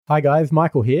Hi guys,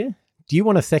 Michael here. Do you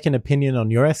want a second opinion on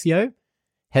your SEO?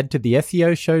 Head to the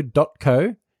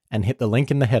SEOshow.co and hit the link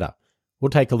in the header. We'll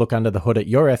take a look under the hood at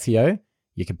your SEO,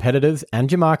 your competitors, and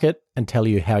your market and tell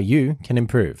you how you can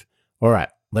improve. All right,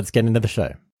 let's get into the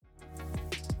show.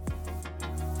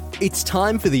 It's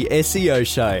time for the SEO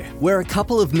Show, where a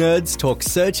couple of nerds talk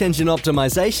search engine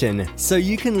optimization so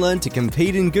you can learn to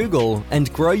compete in Google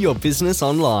and grow your business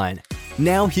online.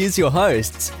 Now here's your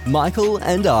hosts, Michael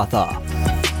and Arthur.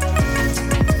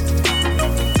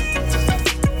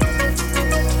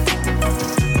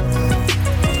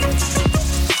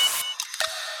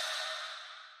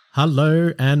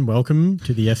 Hello and welcome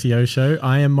to the SEO Show.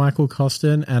 I am Michael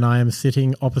Costin and I am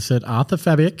sitting opposite Arthur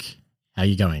Fabic. How are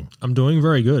you going? I'm doing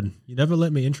very good. You never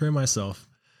let me intro myself.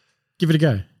 Give it a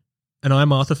go. And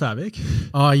I'm Arthur Fabic.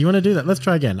 Oh, you want to do that? Let's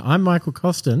try again. I'm Michael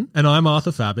Costin. And I'm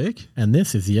Arthur Fabic. And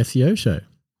this is the SEO Show.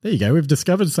 There you go. We've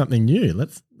discovered something new.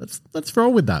 Let's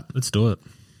roll with that. Let's do it.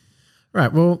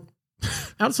 Right. Well,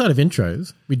 outside of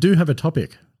intros, we do have a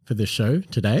topic for this show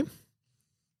today.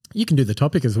 You can do the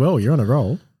topic as well. You're on a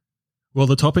roll. Well,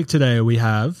 the topic today we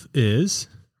have is,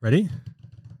 ready?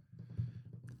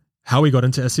 How we got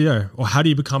into SEO, or how do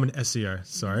you become an SEO?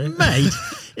 Sorry. Mate,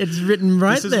 it's written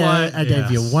right there. I gave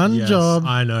you one job.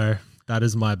 I know. That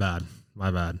is my bad.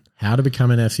 My bad. How to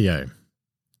become an SEO.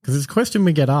 Because it's a question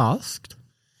we get asked.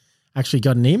 Actually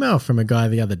got an email from a guy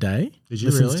the other day. Did you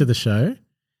listens really? To the show.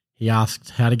 He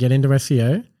asked how to get into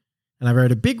SEO. And I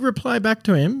wrote a big reply back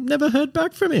to him. Never heard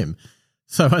back from him.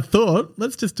 So I thought,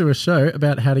 let's just do a show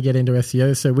about how to get into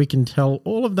SEO so we can tell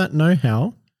all of that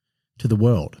know-how to the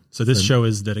world. So this show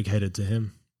is dedicated to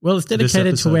him. Well, it's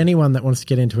dedicated to anyone that wants to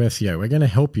get into SEO. We're going to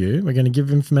help you. We're going to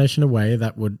give information away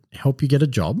that would help you get a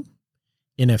job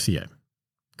in SEO.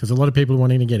 Because a lot of people are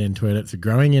wanting to get into it. It's a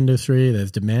growing industry.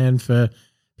 There's demand for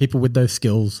people with those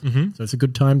skills. Mm-hmm. So it's a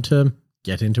good time to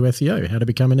get into SEO, how to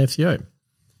become an SEO.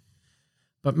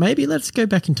 But maybe let's go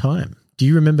back in time. Do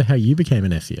you remember how you became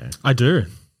an SEO? I do.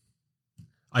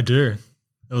 It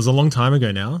was a long time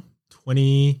ago now,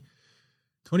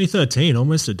 2013,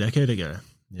 almost a decade ago.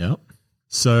 Yep.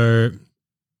 So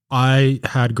I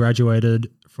had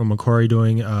graduated from Macquarie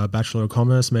doing a Bachelor of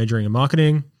Commerce, majoring in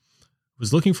marketing.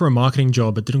 Was looking for a marketing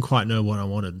job, but didn't quite know what I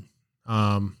wanted.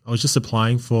 I was just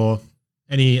applying for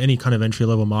any kind of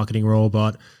entry-level marketing role,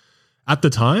 but at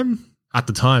the time,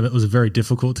 it was very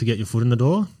difficult to get your foot in the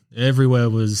door. Everywhere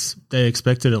they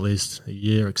expected at least a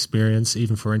year experience,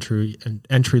 even for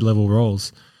entry-level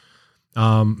roles.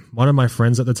 One of my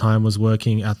friends at the time was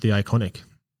working at The Iconic,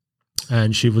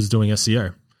 and she was doing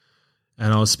SEO.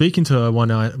 And I was speaking to her one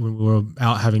night when we were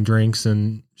out having drinks,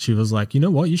 and she was like, you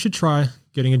know what, you should try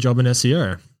getting a job in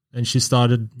SEO. And she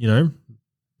started,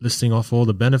 listing off all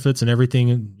the benefits and everything.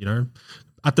 And,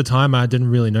 at the time, I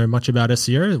didn't really know much about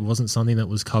SEO. It wasn't something that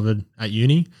was covered at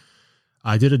uni.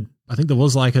 I think there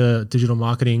was like a digital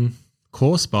marketing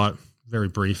course, but very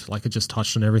brief, like it just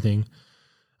touched on everything.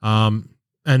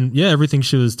 And yeah, everything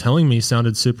she was telling me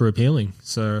sounded super appealing.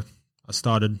 So I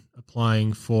started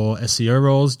applying for SEO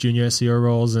roles, junior SEO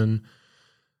roles. And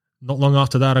not long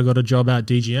after that, I got a job at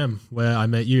DGM where I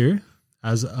met you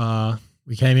as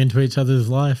we came into each other's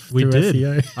life. We did.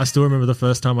 SEO. I still remember the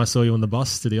first time I saw you on the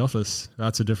bus to the office.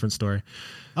 That's a different story.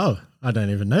 Oh, I don't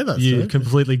even know that. You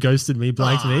completely ghosted me,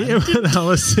 blanked me when I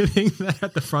was sitting there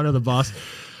at the front of the bus.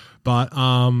 But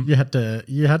you had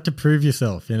to prove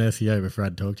yourself in SEO before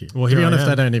I'd talk to you. Well, to be honest,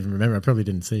 I don't even remember. I probably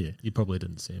didn't see you. You probably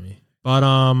didn't see me. But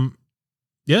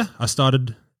yeah, I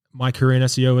started my career in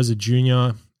SEO as a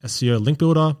junior SEO link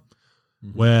builder,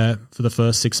 where for the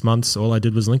first 6 months, all I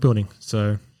did was link building.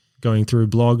 So going through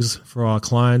blogs for our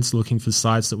clients, looking for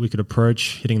sites that we could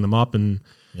approach, hitting them up and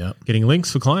getting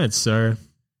links for clients. So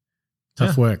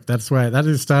tough work. That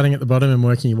is starting at the bottom and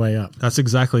working your way up. That's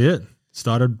exactly it.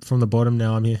 Started from the bottom.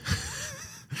 Now I'm here.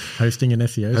 Hosting an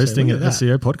SEO. Hosting an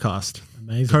SEO podcast.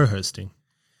 Amazing. Co-hosting.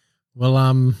 Well,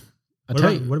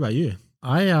 what about you?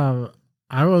 I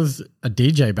was a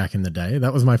DJ back in the day.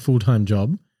 That was my full-time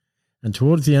job. And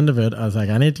towards the end of it, I was like,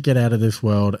 I need to get out of this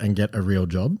world and get a real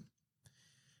job.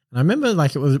 And I remember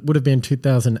would have been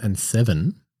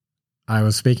 2007. I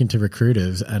was speaking to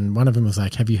recruiters and one of them was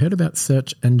like, have you heard about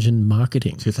search engine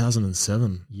marketing?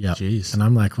 2007. Yeah. Jeez. And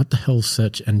I'm like, what the hell's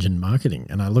search engine marketing?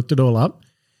 And I looked it all up.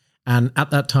 And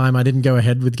at that time, I didn't go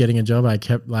ahead with getting a job. I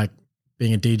kept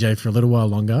being a DJ for a little while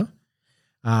longer.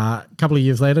 A couple of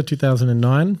years later,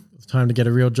 2009, it was time to get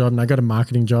a real job. And I got a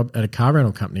marketing job at a car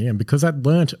rental company. And because I'd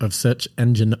learnt of search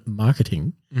engine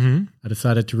marketing, I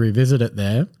decided to revisit it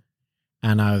there.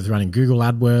 And I was running Google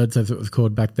AdWords, as it was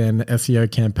called back then,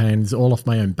 SEO campaigns, all off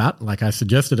my own bat. Like I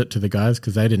suggested it to the guys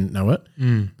because they didn't know it.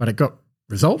 But it got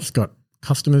results, got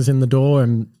customers in the door,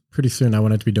 and pretty soon I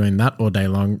wanted to be doing that all day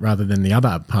long rather than the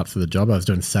other parts of the job. I was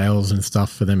doing sales and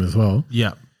stuff for them as well.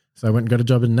 Yeah. So I went and got a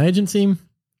job in an agency,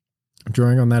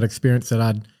 drawing on that experience that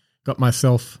I'd got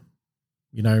myself,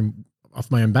 off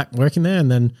my own back working there,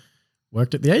 and then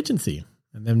worked at the agency,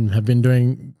 and then have been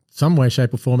doing some way,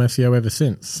 shape or form SEO ever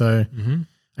since. So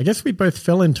I guess we both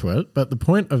fell into it, but the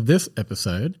point of this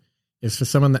episode is for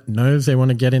someone that knows they want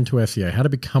to get into SEO, how to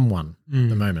become one at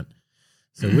the moment.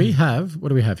 So we have, what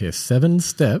do we have here? 7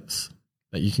 steps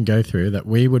that you can go through that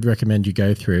we would recommend you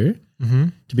go through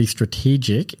to be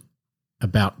strategic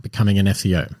about becoming an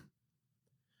SEO.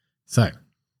 So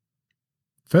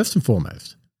first and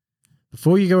foremost,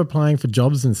 before you go applying for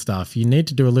jobs and stuff, you need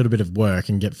to do a little bit of work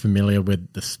and get familiar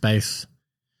with the space,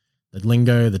 the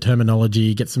lingo, the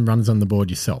terminology, get some runs on the board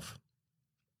yourself.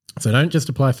 So don't just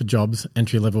apply for jobs,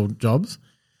 entry-level jobs,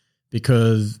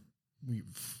 because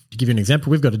to give you an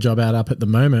example, we've got a job out up at the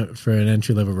moment for an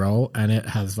entry-level role, and it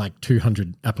has like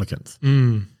 200 applicants.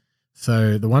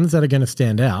 So the ones that are going to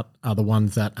stand out are the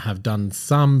ones that have done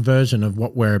some version of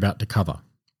what we're about to cover.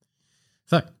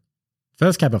 So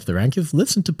first cab off the rank is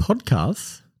listen to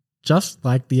podcasts just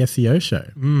like the SEO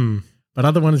show. But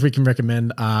other ones we can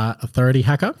recommend are Authority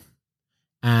Hacker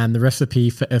and The Recipe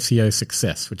for SEO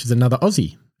Success, which is another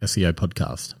Aussie SEO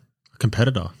podcast. A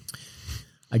competitor.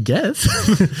 I guess.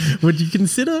 Would you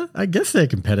consider, I guess they're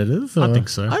competitors? I think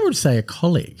so. I would say a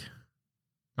colleague.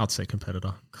 I'd say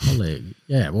competitor. Colleague.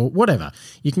 Yeah, well, whatever.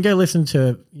 You can go listen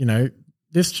to,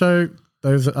 this show,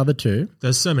 those other 2.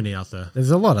 There's so many out there.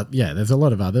 There's a lot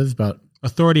of others, but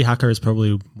Authority Hacker is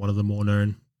probably one of the more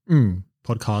known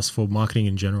podcasts for marketing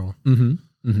in general.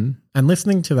 And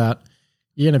listening to that,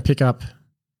 you're going to pick up,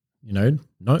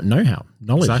 know-how,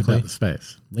 knowledge about the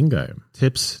space, lingo.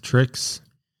 Tips, tricks,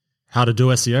 how to do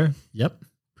SEO. Yep,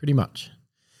 pretty much.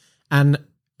 And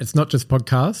it's not just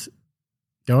podcasts.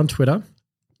 Go on Twitter,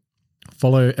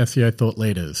 follow SEO thought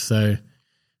leaders. So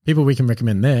people we can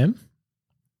recommend there,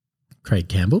 Craig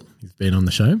Campbell, he's been on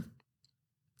the show.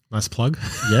 Nice plug.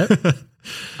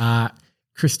 Yep.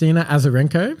 Christina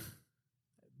Azarenko,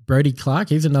 Brody Clark,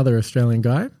 he's another Australian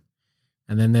guy.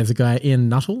 And then there's a guy, Ian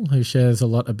Nuttall, who shares a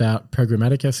lot about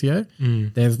programmatic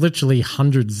SEO. There's literally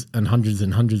hundreds and hundreds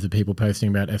and hundreds of people posting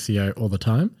about SEO all the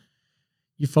time.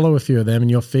 You follow a few of them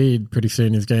and your feed pretty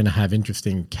soon is going to have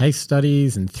interesting case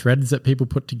studies and threads that people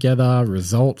put together,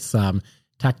 results,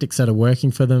 tactics that are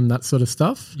working for them, that sort of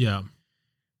stuff. Yeah.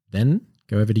 Then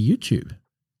go over to YouTube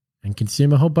and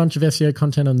consume a whole bunch of SEO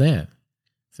content on there.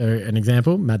 So an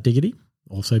example, Matt Diggity,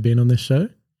 also been on this show.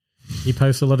 He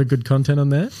posts a lot of good content on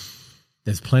there.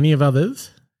 There's plenty of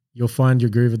others. You'll find your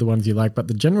groove of the ones you like. But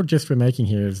the general gist we're making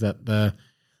here is that the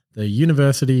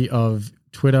university of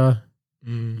Twitter,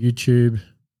 YouTube,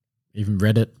 even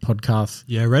Reddit, podcasts.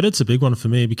 Yeah, Reddit's a big one for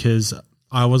me because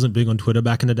I wasn't big on Twitter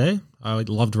back in the day. I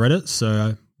loved Reddit.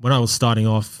 So when I was starting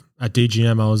off at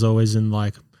DGM, I was always in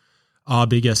like our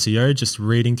big SEO, just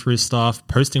reading through stuff,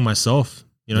 posting myself,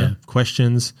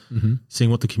 questions,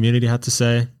 seeing what the community had to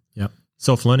say. Yep.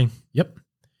 Self-learning. Yep.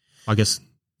 I guess,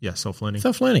 yeah, self-learning.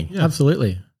 Self-learning,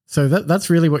 absolutely. So that's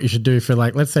really what you should do for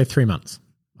like, let's say 3 months.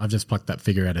 I've just plucked that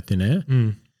figure out of thin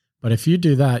air. But if you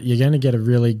do that, you're going to get a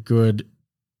really good,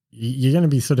 you're going to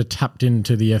be sort of tapped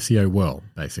into the SEO world,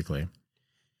 basically.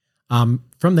 From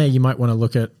there, you might want to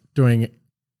look at doing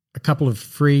a couple of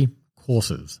free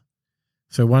courses.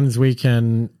 So ones we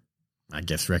can, I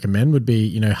guess, recommend would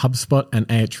be, HubSpot and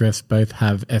Ahrefs both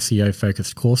have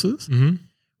SEO-focused courses.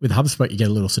 With HubSpot, you get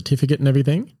a little certificate and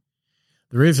everything.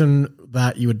 The reason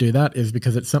that you would do that is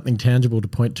because it's something tangible to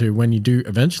point to when you do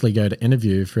eventually go to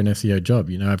interview for an SEO job.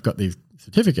 I've got these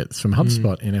certificates from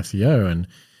HubSpot in SEO, and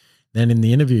then in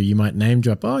the interview you might name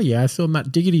drop, oh yeah, I saw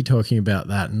Matt Diggity talking about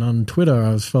that, and on Twitter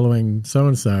I was following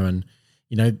so-and-so, and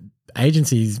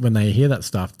agencies, when they hear that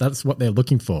stuff, that's what they're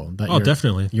looking for. That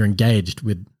definitely. You're engaged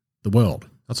with the world.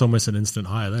 That's almost an instant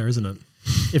hire there, isn't it?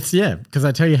 It's, because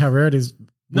I tell you how rare it is.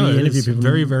 No, it is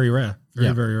very, very rare.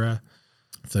 Very rare.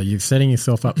 So you're setting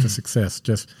yourself up for success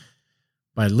just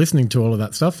by listening to all of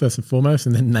that stuff first and foremost,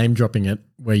 and then name dropping it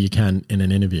where you can in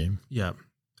an interview. Yeah.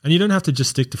 And you don't have to just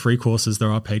stick to free courses.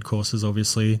 There are paid courses,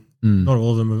 obviously. Not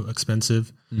all of them are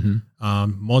expensive.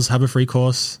 Moz have a free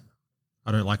course.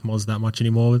 I don't like Moz that much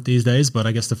anymore these days, but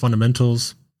I guess the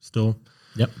fundamentals still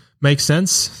make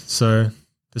sense. So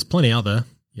there's plenty out there.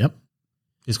 Yep.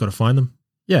 You just got to find them.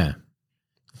 Yeah.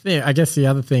 I guess the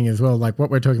other thing as well, like what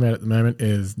we're talking about at the moment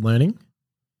is learning.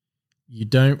 You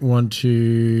don't want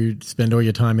to spend all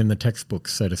your time in the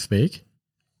textbooks, so to speak.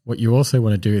 What you also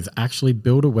want to do is actually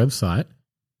build a website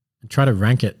and try to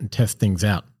rank it and test things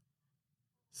out.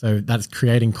 So that's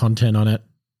creating content on it,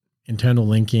 internal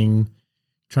linking,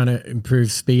 trying to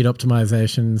improve speed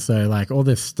optimization. So like all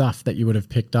this stuff that you would have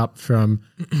picked up from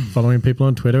following people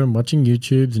on Twitter and watching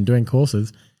YouTubes and doing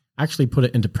courses, actually put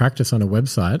it into practice on a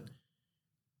website,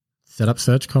 set up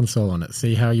Search Console on it,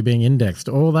 see how you're being indexed.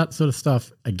 All that sort of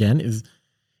stuff, again, is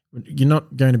you're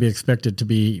not going to be expected to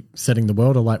be setting the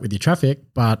world alight with your traffic,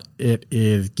 but it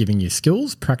is giving you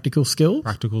skills, practical skills.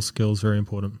 Practical skills, very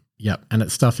important. Yep. And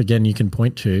it's stuff, again, you can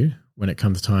point to when it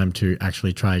comes time to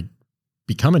actually try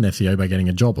become an SEO by getting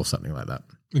a job or something like that.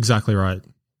 Exactly right.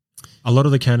 A lot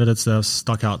of the candidates that have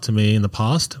stuck out to me in the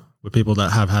past were people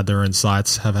that have had their own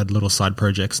sites, have had little side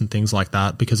projects and things like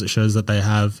that, because it shows that they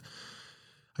have,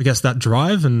 I guess, that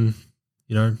drive. And,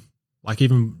 you know, like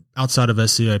even outside of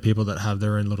SEO, people that have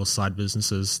their own little side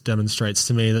businesses demonstrates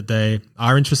to me that they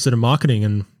are interested in marketing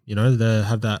and, you know, they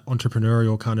have that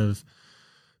entrepreneurial kind of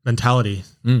mentality,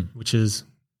 which is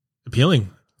appealing.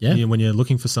 Yeah. When you're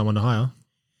looking for someone to hire.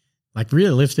 Like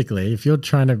realistically, if you're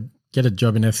trying to get a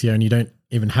job in SEO and you don't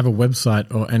even have a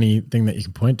website or anything that you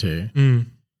can point to,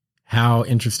 how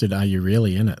interested are you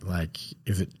really in it? Like,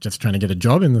 is it just trying to get a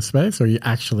job in the space, or are you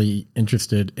actually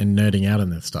interested in nerding out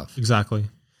in this stuff? Exactly.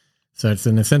 So it's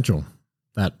an essential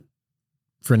that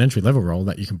for an entry level role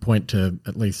that you can point to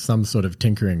at least some sort of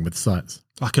tinkering with sites.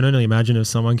 I can only imagine if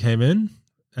someone came in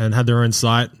and had their own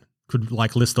site, could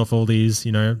like list off all these,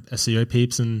 you know, SEO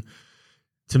peeps, and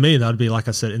to me, that would be, like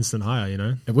I said, instant hire, you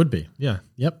know? It would be. Yeah.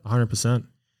 Yep. 100%.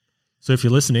 So if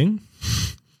you're listening,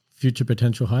 future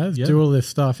potential hires, do all this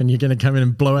stuff and you're going to come in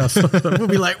and blow our stuff up. We'll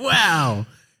be like, wow,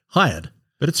 hired.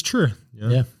 But it's true.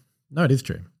 Yeah. No, it is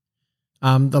true.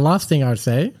 The last thing I would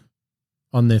say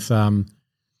on this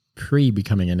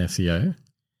pre-becoming an SEO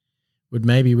would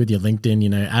maybe with your LinkedIn, you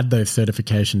know, add those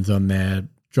certifications on there,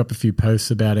 drop a few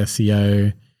posts about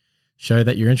SEO, show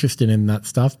that you're interested in that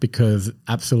stuff, because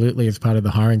absolutely as part of the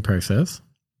hiring process,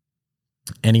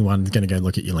 anyone's going to go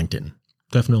look at your LinkedIn.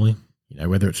 Definitely. You know,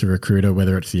 whether it's a recruiter,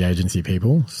 whether it's the agency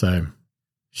people. So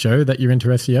show that you're into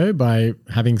SEO by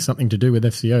having something to do with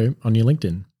SEO on your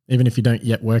LinkedIn, even if you don't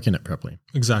yet work in it properly.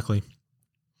 Exactly.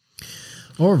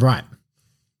 All right.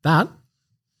 That's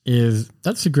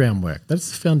the groundwork. That's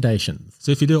the foundations.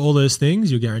 So if you do all those things,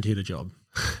 you're guaranteed a job.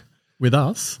 With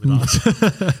us. You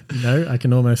know, I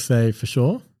can almost say for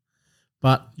sure.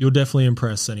 But you'll definitely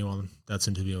impress anyone that's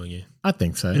interviewing you. I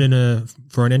think so. And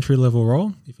for an entry level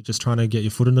role, if you're just trying to get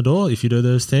your foot in the door, if you do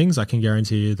those things, I can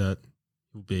guarantee you that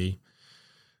you'll be,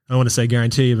 I don't want to say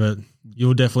guarantee, but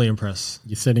you'll definitely impress.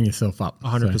 You're setting yourself up.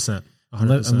 100%. So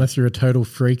 100%. unless you're a total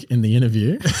freak in the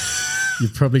interview,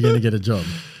 you're probably going to get a job.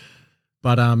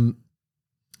 But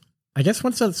I guess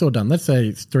once that's all done, let's say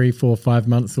it's 3, 4, 5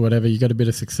 months or whatever, you got a bit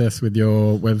of success with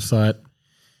your website.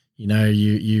 You know,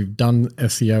 you've done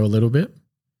SEO a little bit.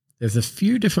 There's a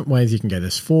few different ways you can go.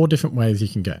 There's 4 different ways you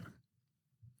can go.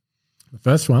 The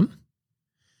first one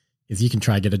is you can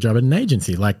try to get a job at an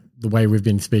agency, like the way we've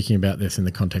been speaking about this in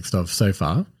the context of so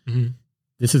far. Mm-hmm.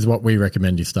 This is what we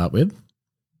recommend you start with.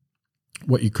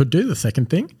 What you could do, the second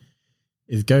thing,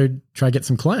 is go try get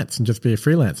some clients and just be a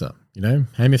freelancer. You know,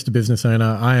 hey, Mr. Business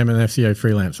Owner, I am an SEO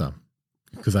freelancer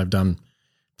because I've done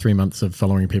 3 months of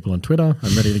following people on Twitter.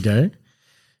 I'm ready to go.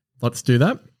 Let's do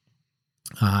that.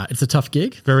 It's a tough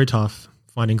gig. Very tough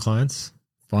finding clients.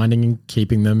 Finding and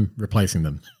keeping them, replacing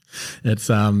them. It's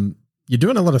you're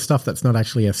doing a lot of stuff that's not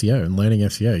actually SEO and learning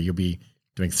SEO. You'll be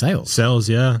doing sales. Sales,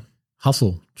 yeah.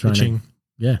 Hustle. Pitching.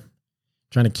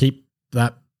 Trying to keep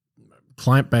that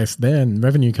client base there and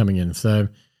revenue coming in. So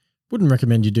wouldn't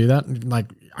recommend you do that. Like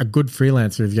a good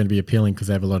freelancer is going to be appealing because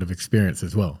they have a lot of experience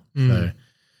as well. So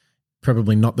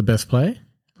probably not the best play.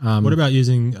 What about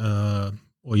using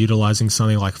or utilizing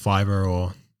something like Fiverr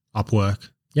or Upwork?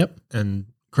 Yep. And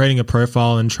creating a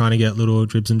profile and trying to get little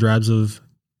dribs and drabs of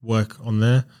work on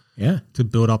there. Yeah. To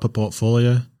build up a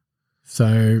portfolio.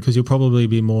 So, because you'll probably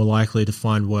be more likely to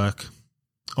find work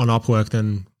on Upwork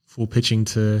than full pitching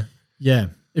to. Yeah.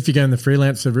 If you're going the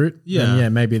freelancer route,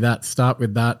 then maybe start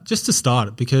with that. Just to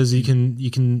start, because you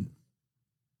can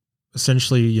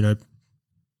essentially, you know,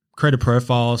 create a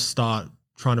profile, start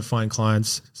trying to find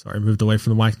clients. Sorry, I moved away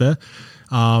from the mic there.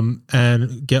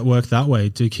 And get work that way.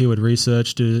 Do keyword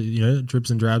research, do, you know,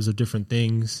 dribs and drabs of different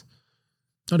things.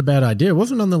 Not a bad idea. It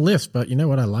wasn't on the list, but you know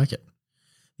what? I like it.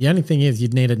 The only thing is you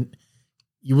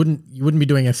wouldn't be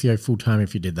doing SEO full time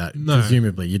if you did that. No.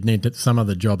 Presumably, you'd need some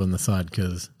other job on the side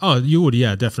because. Oh, you would,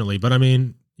 yeah, definitely. But I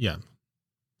mean, yeah,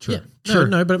 true. Yeah. Sure.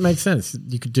 No, but it makes sense.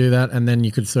 You could do that, and then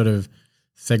you could sort of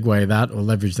segue that or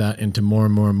leverage that into more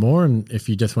and more and more. And if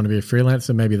you just want to be a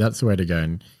freelancer, maybe that's the way to go.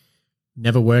 And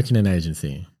never work in an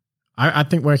agency. I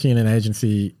think working in an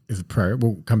agency is a pro.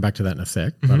 We'll come back to that in a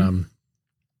sec. Mm-hmm.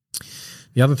 But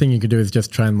The other thing you could do is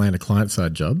just try and land a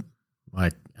client-side job,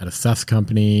 like at a SaaS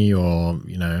company or,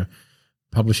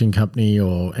 publishing company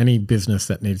or any business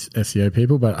that needs SEO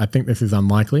people. But I think this is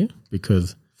unlikely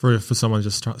because For someone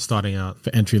just starting out. For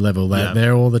entry level,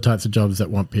 they're all the types of jobs that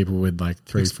want people with like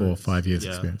 3, 4, 5 years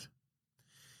experience.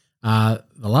 The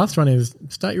last one is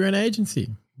start your own agency.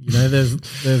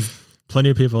 There's plenty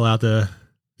of people out there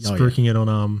spruiking it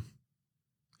on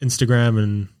Instagram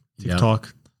and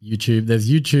TikTok. YouTube. There's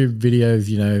YouTube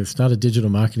videos, start a digital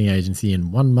marketing agency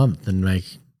in 1 month and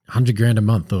make $100,000 a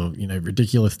month or,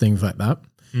 ridiculous things like that.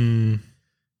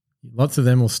 Lots of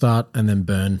them will start and then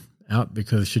burn out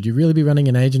because should you really be running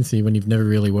an agency when you've never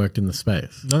really worked in the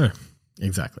space? No.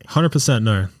 Exactly. 100%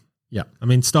 no. Yeah. I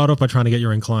mean, start off by trying to get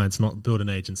your own clients, not build an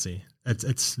agency.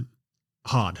 It's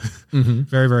hard.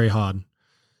 Very, very hard.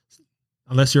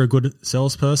 Unless you're a good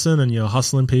salesperson and you're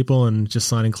hustling people and just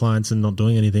signing clients and not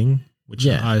doing anything, which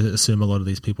I assume a lot of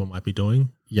these people might be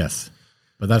doing. Yes.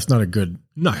 But that's not a good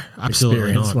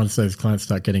experience not. Once those clients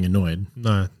start getting annoyed.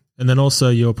 No. And then also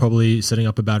you're probably setting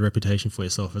up a bad reputation for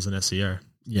yourself as an SEO.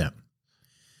 Yeah.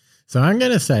 So I'm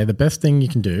going to say the best thing you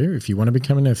can do if you want to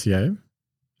become an SEO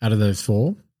out of those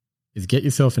 4 is get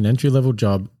yourself an entry-level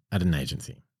job at an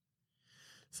agency.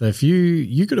 So if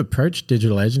you could approach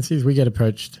digital agencies, we get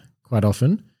approached quite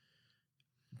often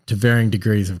to varying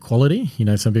degrees of quality.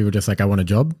 Some people are just like, I want a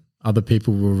job. Other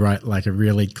people will write like a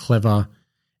really clever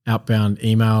outbound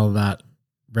email that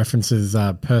references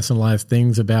personalized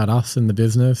things about us and the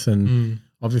business. And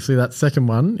obviously that second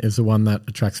one is the one that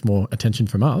attracts more attention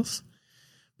from us.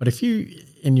 But if you,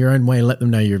 in your own way, let them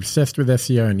know you're obsessed with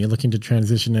SEO and you're looking to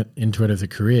transition it into it as a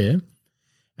career,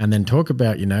 and then talk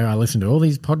about, I listen to all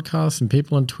these podcasts and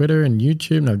people on Twitter and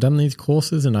YouTube, and I've done these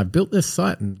courses and I've built this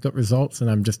site and got results,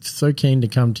 and I'm just so keen to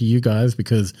come to you guys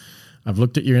because I've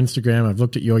looked at your Instagram, I've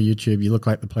looked at your YouTube, you look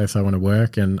like the place I want to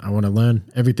work and I want to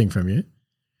learn everything from you.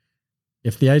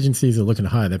 If the agencies are looking to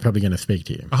hire, they're probably going to speak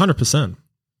to you. 100%.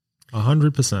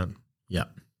 100%. Yeah.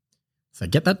 So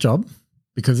get that job.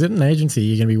 Because in an agency,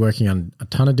 you're going to be working on a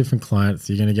ton of different clients.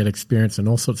 You're going to get experience on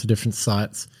all sorts of different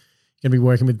sites. You're going to be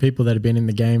working with people that have been in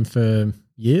the game for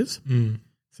years. So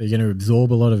you're going to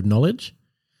absorb a lot of knowledge.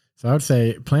 So I would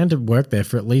say plan to work there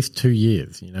for at least 2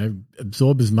 years.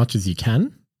 Absorb as much as you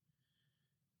can.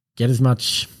 Get as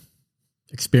much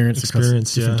experience across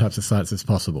different types of sites as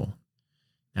possible.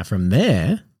 Now from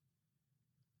there,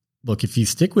 look, if you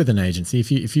stick with an agency,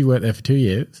 if you work there for 2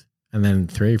 years and then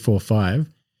 3, 4, 5,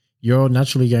 you're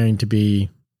naturally going to be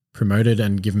promoted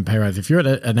and given pay rise. If you're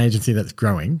at an agency that's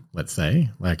growing, let's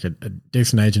say, like a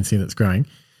decent agency that's growing,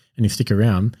 and you stick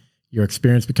around, your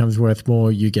experience becomes worth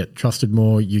more, you get trusted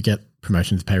more, you get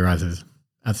promotions, pay rises.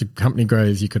 As the company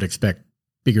grows, you could expect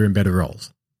bigger and better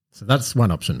roles. So that's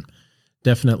one option.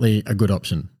 Definitely a good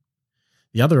option.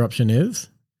 The other option is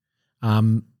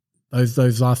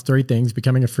those last 3 things,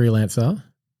 becoming a freelancer,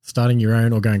 starting your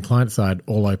own or going client side,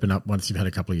 all open up once you've had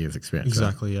a couple of years experience.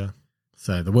 Exactly, yeah.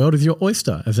 So the world is your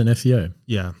oyster as an SEO.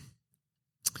 Yeah.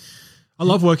 I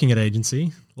love working at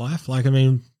agency life. Like, I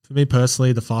mean, for me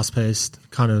personally, the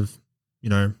fast-paced kind of,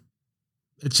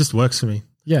 it just works for me.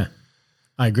 Yeah,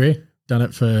 I agree. Done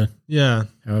it for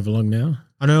however long now.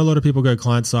 I know a lot of people go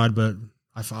client side, but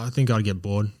I think I'd get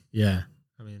bored. Yeah.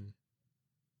 I mean,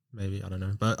 maybe, I don't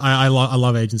know. But I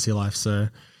love agency life, so...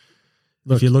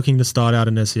 Look, if you're looking to start out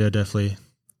in SEO, definitely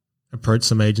approach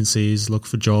some agencies, look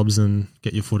for jobs and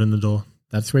get your foot in the door.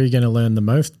 That's where you're going to learn the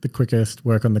most, the quickest,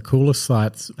 work on the coolest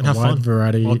sites, and have wide fun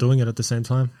variety. While doing it at the same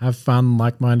time. Have fun,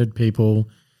 like-minded people,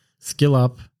 skill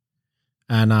up,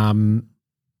 and,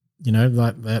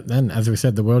 like that, then, as we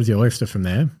said, the world is your oyster from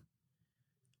there.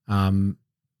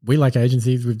 We like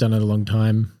agencies. We've done it a long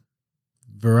time.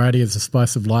 Variety is the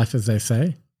spice of life, as they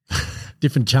say.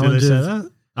 Different challenges. Do they say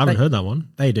that? I haven't heard that one.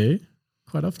 They do.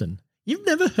 Quite often. You've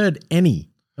never heard any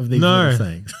of these little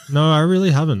sayings. No, I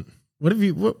really haven't. What have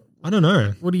you? I don't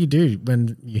know. What do you do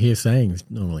when you hear sayings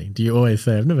normally? Do you always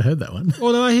say, I've never heard that one?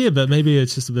 Well, no, I hear, but maybe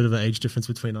it's just a bit of an age difference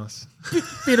between us.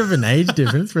 Bit of an age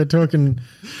difference. We're talking,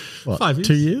 what, 5 years?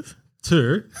 2 years?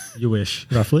 2? You wish.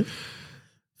 Roughly.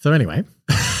 So anyway,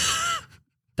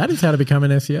 that is how to become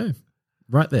an SEO.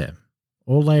 Right there.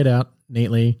 All laid out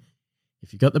neatly.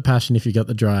 If you've got the passion, if you've got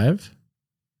the drive,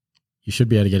 you should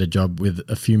be able to get a job with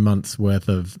a few months worth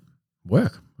of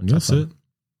work on your side. That's it.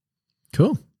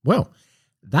 Cool. Well,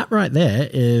 that right there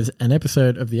is an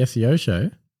episode of the SEO show.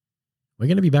 We're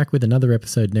going to be back with another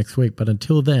episode next week, but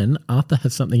until then, Arthur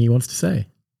has something he wants to say.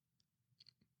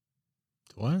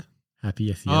 Do I?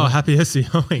 Happy SEO. Oh, happy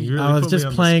SEOing. Really, I was just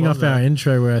playing off our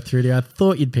intro where I threw to. I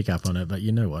thought you'd pick up on it, but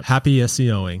you know what? Happy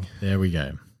SEOing. There we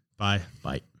go. Bye.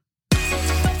 Bye.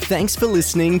 Thanks for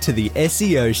listening to the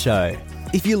SEO Show.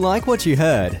 If you like what you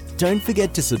heard, don't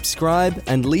forget to subscribe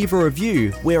and leave a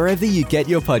review wherever you get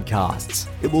your podcasts.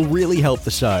 It will really help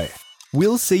the show.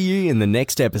 We'll see you in the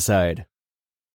next episode.